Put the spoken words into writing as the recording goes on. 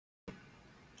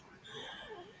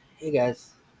Hey guys,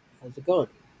 how's it going?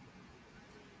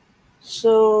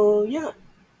 So, yeah.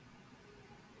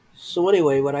 So,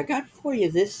 anyway, what I got for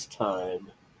you this time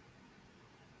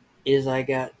is I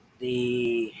got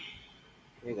the.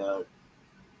 Hang on.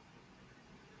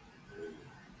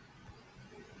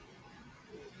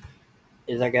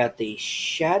 Is I got the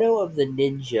Shadow of the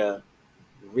Ninja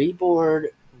Reborn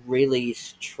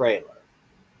release trailer.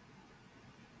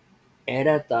 And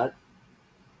I thought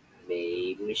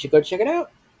maybe we should go check it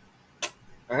out.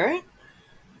 Alright?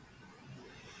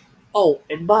 Oh,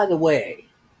 and by the way,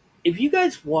 if you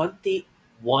guys want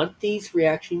these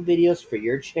reaction videos for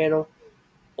your channel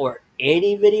or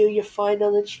any video you find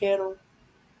on the channel,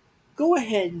 go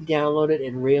ahead and download it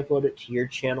and re-upload it to your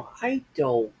channel. I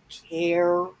don't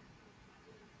care.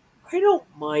 I don't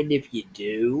mind if you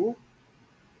do.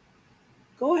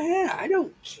 Go ahead. I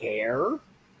don't care.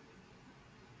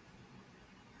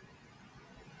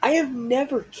 I have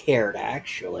never cared,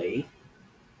 actually.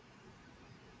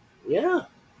 Yeah.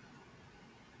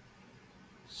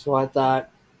 So I thought,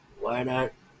 why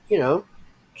not,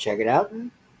 check it out and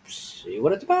see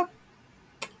what it's about.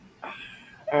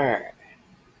 Alright.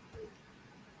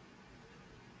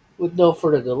 With no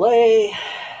further delay,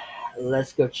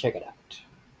 let's go check it out.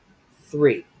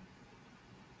 3,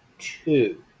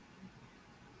 2,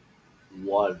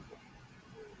 1.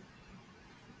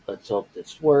 Let's hope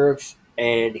this works.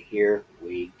 And here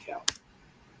we go.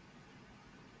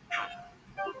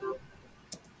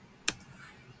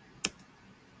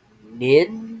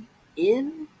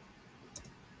 In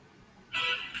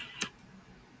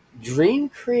Dream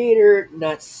creator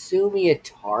Natsumi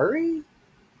Atari?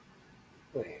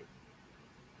 Wait.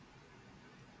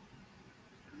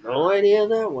 No idea on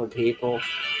that one, people.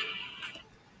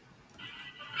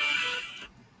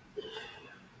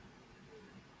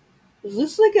 Is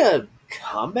this like a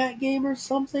combat game or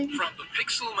something? From the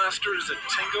Pixel Masters at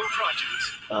Tango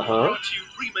Project, Uh-huh. brought you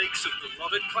remakes of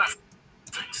beloved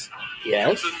classics.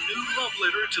 Yes. Comes a new love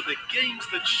letter to the games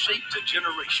that shaped a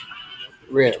generation.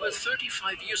 Really? It was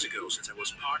 35 years ago since I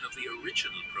was part of the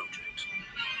original project.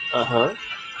 Uh-huh.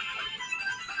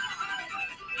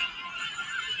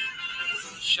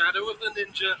 Shadow of the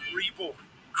Ninja Reborn,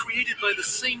 created by the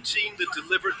same team that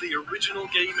delivered the original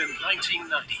game in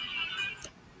 1990.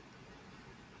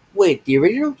 Wait, the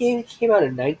original game came out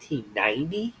in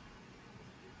 1990?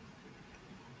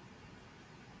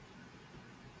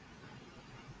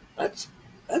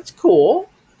 That's cool.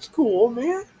 That's cool,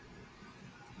 man.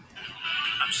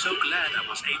 I'm so glad I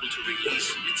was able to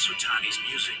release Mitsutani's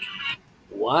music.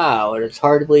 Wow, and it's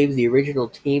hard to believe the original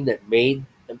team that made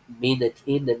the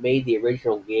team that made the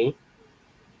original game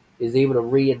is able to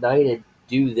reunite and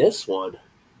do this one.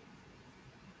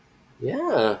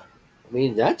 Yeah. I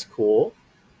mean, that's cool.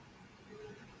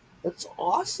 That's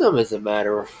awesome, as a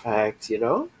matter of fact,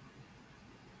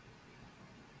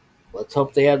 Let's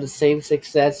hope they have the same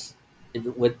success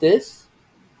with this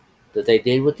that they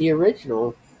did with the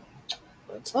original.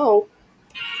 Let's hope.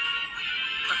 A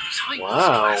timeless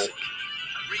Wow. classic,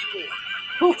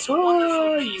 Reborn. It's a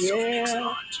wonderful piece of mixed Yeah.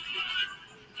 art.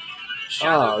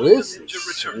 Oh, this is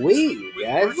sweet, you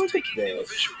guys. Look at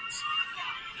this. Visuals.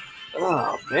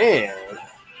 Oh, man.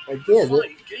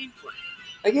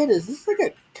 Again, is this like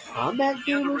a combat And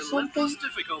game a or something? relentless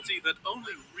difficulty that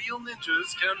only real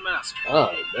ninjas can master.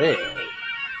 Oh, man.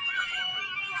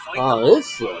 Fight Oh, the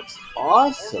this looks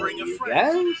awesome, bring a you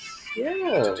friend. guys.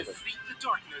 Yeah. to defeat the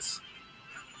darkness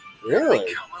and Really?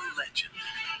 become a legend.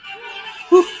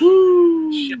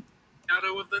 Woohoo!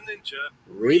 Shadow of the Ninja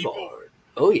Reborn.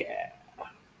 Oh, yeah.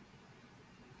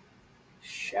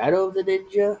 Shadow of the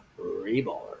Ninja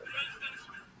Reborn.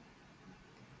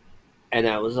 And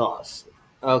that was awesome.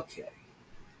 Okay.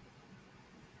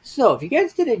 So, if you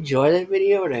guys did enjoy that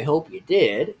video, and I hope you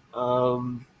did, why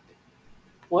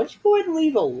don't you go ahead and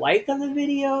leave a like on the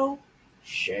video,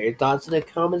 share your thoughts in the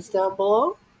comments down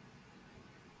below,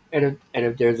 and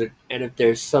if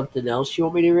there's something else you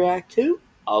want me to react to,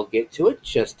 I'll get to it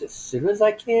just as soon as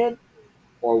I can,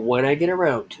 or when I get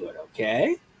around to it.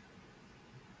 Okay?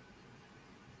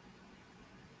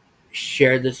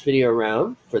 Share this video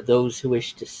around for those who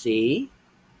wish to see,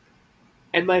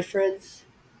 and my friends,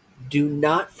 do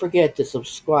not forget to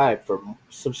subscribe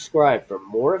for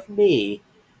more of me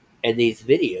and these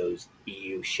videos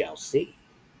you shall see.